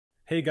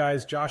Hey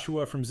guys,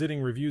 Joshua from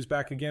Zitting Reviews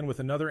back again with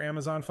another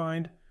Amazon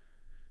find.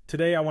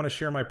 Today I want to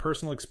share my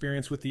personal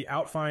experience with the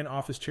OUTFINE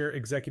Office Chair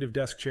Executive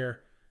Desk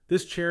Chair.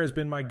 This chair has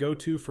been my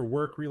go-to for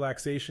work,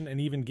 relaxation, and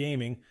even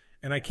gaming,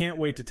 and I can't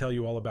wait to tell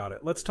you all about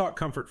it. Let's talk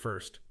comfort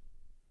first.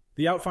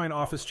 The OUTFINE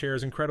Office Chair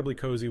is incredibly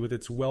cozy with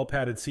its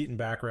well-padded seat and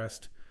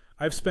backrest.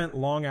 I've spent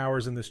long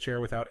hours in this chair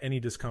without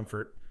any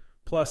discomfort.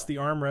 Plus, the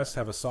armrests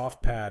have a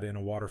soft pad in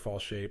a waterfall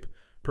shape,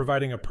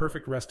 providing a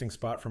perfect resting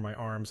spot for my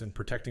arms and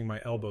protecting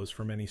my elbows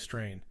from any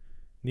strain.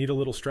 Need a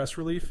little stress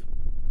relief?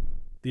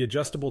 The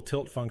adjustable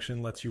tilt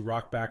function lets you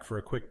rock back for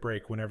a quick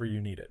break whenever you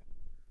need it.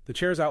 The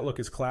chair's outlook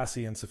is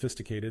classy and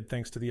sophisticated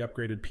thanks to the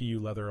upgraded PU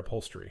leather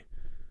upholstery.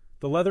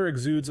 The leather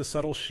exudes a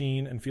subtle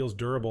sheen and feels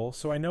durable,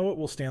 so I know it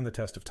will stand the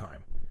test of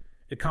time.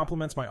 It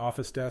complements my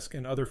office desk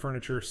and other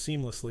furniture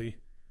seamlessly.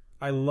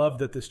 I love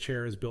that this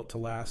chair is built to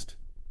last.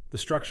 The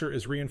structure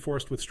is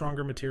reinforced with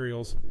stronger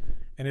materials,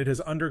 and it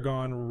has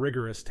undergone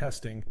rigorous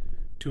testing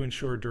to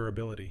ensure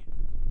durability.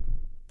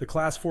 The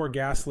Class 4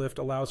 gas lift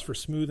allows for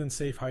smooth and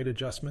safe height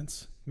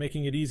adjustments,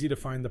 making it easy to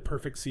find the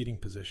perfect seating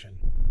position.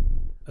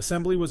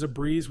 Assembly was a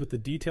breeze with the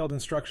detailed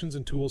instructions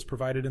and tools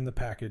provided in the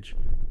package.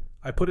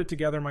 I put it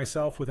together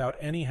myself without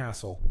any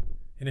hassle,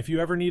 and if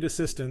you ever need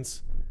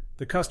assistance,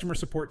 the customer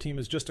support team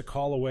is just a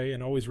call away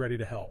and always ready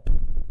to help.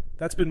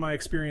 That's been my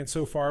experience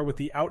so far with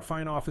the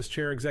OUTFINE Office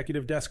Chair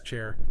Executive Desk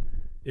Chair.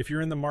 If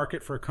you're in the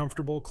market for a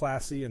comfortable,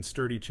 classy, and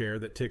sturdy chair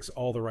that ticks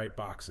all the right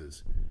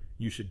boxes,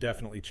 you should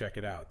definitely check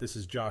it out. This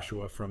is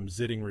Joshua from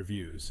Zitting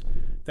Reviews.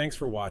 Thanks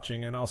for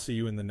watching, and I'll see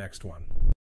you in the next one.